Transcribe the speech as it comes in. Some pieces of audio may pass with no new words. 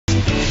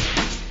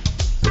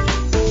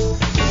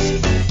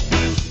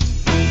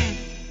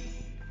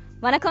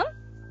வணக்கம்,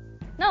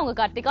 நான் உங்க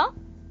கார்த்திகா.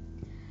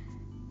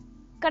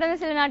 கடந்த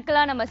சில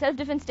நாட்களா நம்ம செல்ஃப்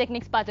டிஃபென்ஸ்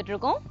டெக்னிக்ஸ் பார்த்துட்டு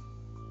இருக்கோம்,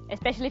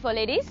 எஸ்பெஷலி ஃபார்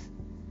லேடிஸ்.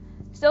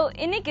 ஸோ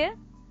இன்னைக்கு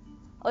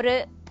ஒரு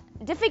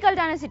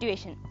டிஃபிகல்ட்டான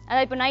சுச்சுவேஷன்,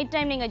 அதாவது இப்போ நைட்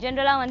டைம் நீங்கள்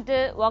ஜென்ரலாக வந்துட்டு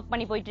வாக்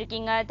பண்ணி போயிட்டு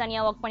இருக்கீங்க,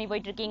 தனியாக வாக் பண்ணி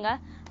போயிட்டு இருக்கீங்க.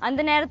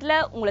 அந்த நேரத்தில்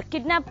உங்களை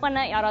கிட்னாப்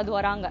பண்ண யாராவது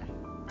வராங்க.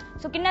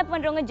 ஸோ கிட்னாப்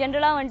பண்ணுறவங்க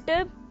ஜென்ரலாக வந்துட்டு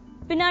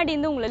பின்னாடி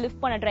இருந்து உங்களை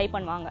லிஃப்ட் பண்ண ட்ரை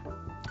பண்ணுவாங்க.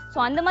 ஸோ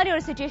அந்த மாதிரி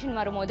ஒரு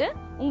சுச்சுவேஷன் வரும்போது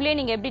உங்களே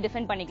நீங்கள் எப்படி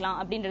டிஃபெண்ட் பண்ணிக்கலாம்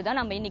அப்படின்றத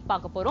நம்ம இன்னைக்கு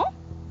பார்க்க போகிறோம்.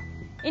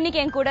 இன்னைக்கு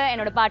என் கூட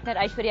என்னோட பார்ட்னர்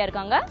ஐஸ்வர்யா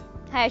இருக்காங்க.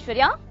 Hi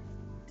Aishwarya,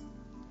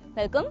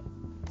 welcome.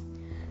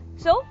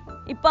 ஸோ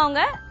இப்போ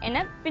அவங்க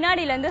என்ன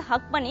பின்னாடியிலேருந்து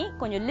ஹக் பண்ணி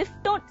கொஞ்சம்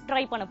லிஃப்ட்டும்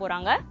ட்ரை பண்ண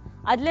போகிறாங்க.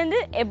 அதுலேருந்து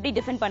எப்படி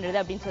டிஃபெண்ட் பண்ணுறது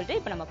அப்படின்னு சொல்லிட்டு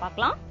இப்போ நம்ம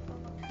பார்க்கலாம்.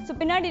 ஸோ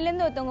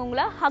பின்னாடியிலேருந்து ஒருத்தவங்க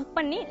உங்களை ஹக்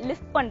பண்ணி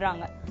லிஃப்ட்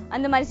பண்ணுறாங்க.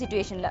 அந்த மாதிரி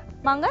சுச்சுவேஷனில்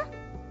வாங்க.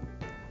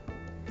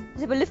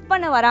 இப்போ லிஃப்ட்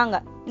பண்ண வராங்க.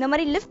 இந்த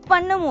மாதிரி லிஃப்ட்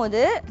பண்ணும்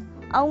போது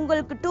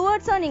அவங்களுக்கு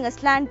டுவர்ட்ஸாக நீங்கள்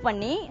ஸ்லாண்ட்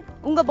பண்ணி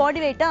உங்கள் பாடி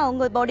வெயிட்டை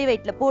அவங்க பாடி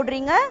வெயிட்டில்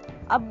போடுறீங்க.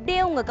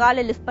 அப்படியே உங்கள்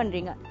காலை லிஃப்ட்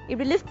பண்ணுறீங்க.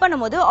 இப்படி லிஃப்ட்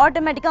பண்ணும்போது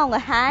ஆட்டோமேட்டிக்காக அவங்க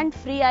ஹேண்ட்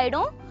ஃப்ரீ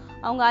ஆகிடும்.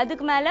 அவங்க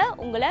அதுக்கு மேலே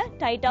உங்களை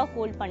டைட்டாக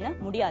ஹோல்ட் பண்ண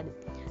முடியாது.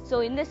 ஸோ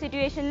இந்த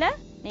சுச்சுவேஷனில்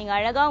நீங்கள்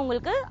அழகாக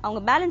உங்களுக்கு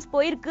அவங்க பேலன்ஸ்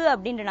போயிருக்கு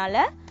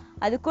அப்படின்றனால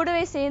அது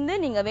கூடவே சேர்ந்து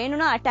நீங்கள்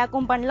வேணும்னா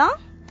அட்டாக்கும் பண்ணலாம்.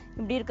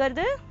 இப்படி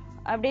இருக்கிறது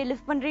அப்படியே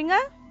லிஃப்ட் பண்ணுறீங்க.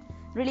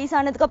 ரிலீஸ்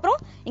ஆனதுக்கப்புறம்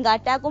இங்கே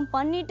அட்டாக்கும்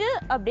பண்ணிவிட்டு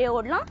அப்படியே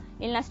ஓடலாம்,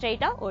 இல்லைனா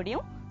ஸ்ட்ரைட்டாக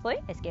ஓடியும் போய்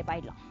எஸ்கேப்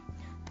ஆகிடலாம்.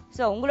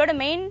 ஸோ உங்களோட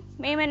மெயின்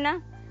என்ன,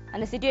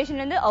 அந்த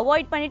சுச்சுவேஷன்லேருந்து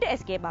அவாய்ட் பண்ணிவிட்டு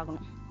எஸ்கேப்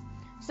ஆகணும்.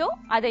 ஸோ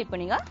அதை இப்போ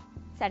நீங்கள்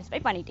சாட்டிஸ்ஃபை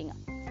பண்ணிட்டீங்க.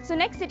 ஸோ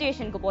நெக்ஸ்ட்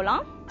சுச்சுவேஷனுக்கு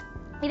போகலாம்.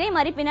 இதே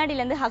மாதிரி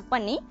பின்னாடியிலேருந்து ஹக்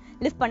பண்ணி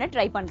லிஃப்ட் பண்ண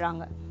ட்ரை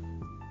பண்ணுறாங்க.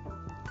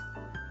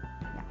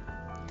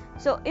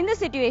 ஸோ இந்த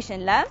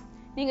சுச்சுவேஷனில்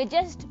நீங்கள்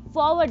ஜஸ்ட்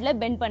ஃபார்வர்டில்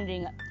பெண்ட்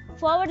பண்ணுறீங்க.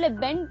 ஃபார்வர்டில்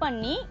பெண்ட்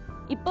பண்ணி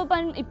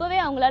இப்போவே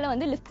அவங்களால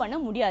வந்து லிஃப்ட் பண்ண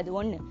முடியாது.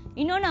 ஒன்று.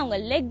 இன்னொன்று, அவங்க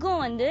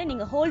லெக்கும் வந்து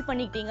நீங்கள் ஹோல்ட்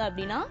பண்ணிக்கிட்டீங்க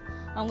அப்படின்னா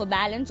அவங்க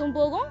பேலன்ஸும்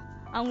போகும்,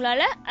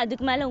 அவங்களால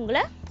அதுக்கு மேலே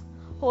உங்களை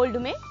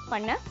ஹோல்டுமே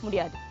பண்ண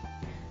முடியாது.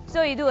 ஸோ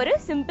இது ஒரு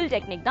சிம்பிள்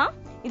டெக்னிக் தான்.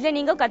 இதில்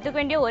நீங்கள் கற்றுக்க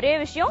வேண்டிய ஒரே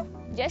விஷயம்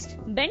ஜஸ்ட்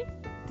பெண்ட்,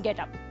 கெட்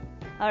அப்,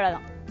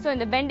 அவ்வளோதான். ஸோ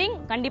இந்த பெண்டிங்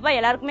கண்டிப்பாக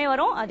எல்லாருக்குமே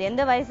வரும், அது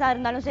எந்த வயசாக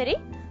இருந்தாலும் சரி.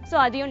 ஸோ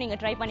அதையும் நீங்கள்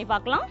ட்ரை பண்ணி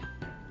பார்க்கலாம்.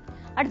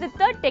 அடுத்து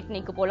தேர்ட்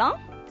டெக்னிக்கு போகலாம்.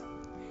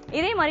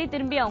 இதே மாதிரி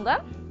திரும்பி அவங்க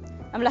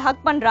நம்மளை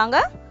ஹக் பண்ணுறாங்க,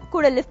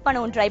 கூட லிஃப்ட்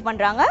பண்ணவும் ட்ரை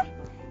பண்ணுறாங்க.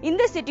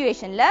 இந்த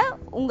சிச்சுவேஷனில்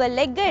உங்கள்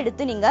லெக்கை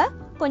எடுத்து நீங்கள்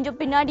கொஞ்சம்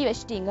பின்னாடி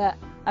வச்சிட்டீங்க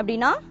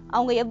அப்படின்னா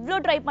அவங்க எவ்வளோ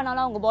ட்ரை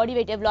பண்ணாலும், அவங்க பாடி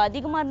வெயிட் எவ்வளோ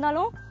அதிகமாக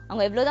இருந்தாலும்,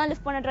 அவங்க எவ்வளோ தான்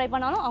லிஃப்ட் பண்ண ட்ரை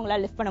பண்ணாலும்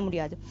அவங்களால லிஃப்ட் பண்ண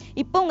முடியாது.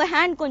 இப்போ உங்கள்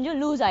ஹேண்ட் கொஞ்சம்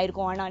லூஸ்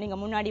ஆயிருக்கும், ஆனால் நீங்கள்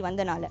முன்னாடி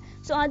வந்தனால.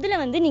 ஸோ அதில்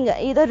வந்து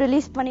நீங்கள் இதை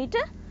ரிலீஸ்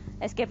பண்ணிவிட்டு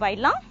எஸ்கேப்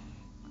ஆகிடலாம்.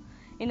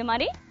 இந்த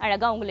மாதிரி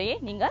அழகாக உங்களையே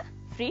நீங்கள்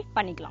ஃப்ரீ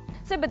பண்ணிக்கலாம்.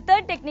 ஸோ இப்போ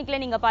தேர்ட்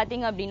டெக்னிக்கில் நீங்கள்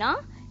பார்த்தீங்க அப்படின்னா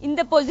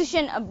இந்த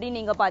பொசிஷன் அப்படின்னு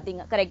நீங்கள்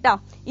பார்த்தீங்க கரெக்டா.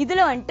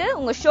 இதில் வந்துட்டு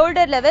உங்கள்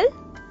ஷோல்டர் லெவல்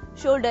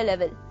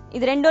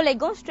இது ரெண்டும்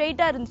லெக்கும்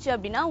ஸ்ட்ரெயிட்டாக இருந்துச்சு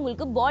அப்படின்னா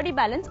உங்களுக்கு பாடி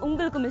பேலன்ஸ்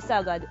உங்களுக்கு மிஸ்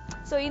ஆகாது.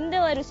 ஸோ இந்த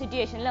ஒரு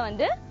சுச்சுவேஷனில்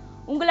வந்து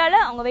உங்களால்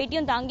அவங்க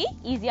வெயிட்டையும் தாங்கி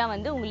ஈஸியாக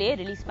வந்து உங்களையே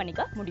ரிலீஸ்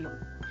பண்ணிக்க முடியும்.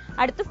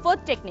 அடுத்து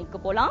ஃபோர்த் டெக்னிக்கு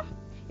போகலாம்.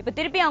 இப்போ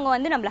திருப்பி அவங்க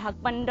வந்து நம்மளை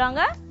ஹக்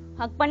பண்ணுறாங்க,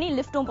 ஹக் பண்ணி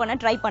லிஃப்ட்டும் பண்ண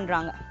ட்ரை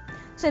பண்ணுறாங்க.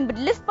 ஸோ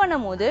இப்படி லிஃப்ட்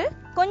பண்ணும் போது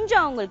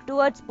கொஞ்சம் அவங்களுக்கு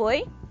டுவர்ட்ஸ்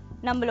போய்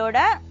நம்மளோட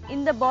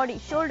இந்த பாடி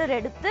ஷோல்டர்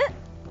எடுத்து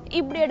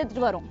இப்படி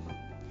எடுத்துகிட்டு வரும்.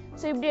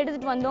 ஸோ இப்படி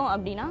எடுத்துகிட்டு வந்தோம்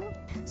அப்படின்னா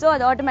ஸோ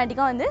அது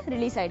ஆட்டோமேட்டிக்காக வந்து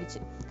ரிலீஸ்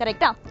ஆகிடுச்சு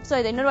கரெக்டா. ஸோ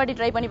இதை இன்னொரு வாட்டி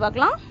ட்ரை பண்ணி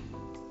பார்க்கலாம்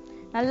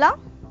நல்லா.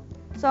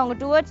 ஸோ அவங்க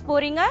டுவர்ட்ஸ்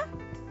போகிறீங்க,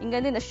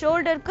 இங்கேருந்து இந்த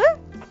ஷோல்டருக்கு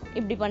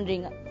இப்படி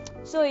பண்ணுறீங்க.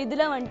 ஸோ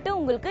இதில் வந்துட்டு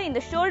உங்களுக்கு இந்த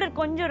ஷோல்டர்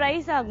கொஞ்சம்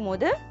ரைஸ்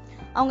ஆகும்போது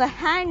அவங்க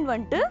ஹேண்ட்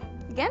வந்துட்டு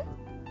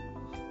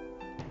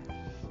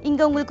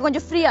இங்கே உங்களுக்கு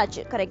கொஞ்சம் ஃப்ரீ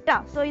ஆச்சு கரெக்டா.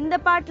 ஸோ இந்த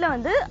பார்ட்டில்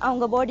வந்து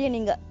அவங்க பாடியை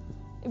நீங்கள்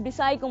இப்படி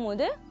சாய்க்கும்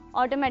போது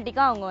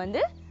ஆட்டோமேட்டிக்காக அவங்க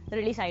வந்து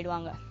ரிலீஸ்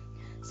ஆகிடுவாங்க.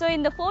 ஸோ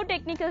இந்த 4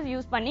 டெக்னிக்ஸ்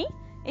யூஸ் பண்ணி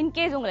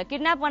இன்கேஸ் உங்களை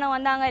கிட்னாப் பண்ண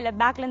வந்தாங்க, இல்லை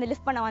பேக்லேருந்து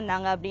லிஃப்ட் பண்ண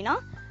வந்தாங்க அப்படின்னா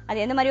அது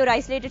எந்த மாதிரி ஒரு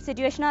ஐசோலேட்டட்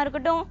சுச்சுவேஷனாக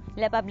இருக்கட்டும்,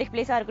 இல்லை பப்ளிக்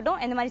பிளேஸாக இருக்கட்டும்,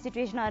 எந்த மாதிரி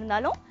சுச்சுவேஷனாக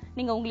இருந்தாலும்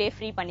நீங்கள் உங்களே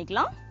ஃப்ரீ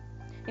பண்ணிக்கலாம்.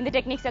 இந்த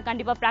டெக்னிக்ஸை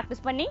கண்டிப்பாக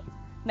ப்ராக்டிஸ் பண்ணி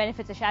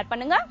பெனிஃபிட்ஸை ஷேர்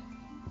பண்ணுங்க.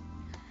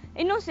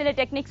 இன்னும் சில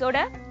டெக்னிக்ஸோட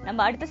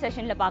நம்ம அடுத்த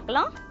செஷனில்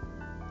பார்க்கலாம்.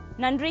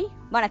 நன்றி,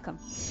 வணக்கம்.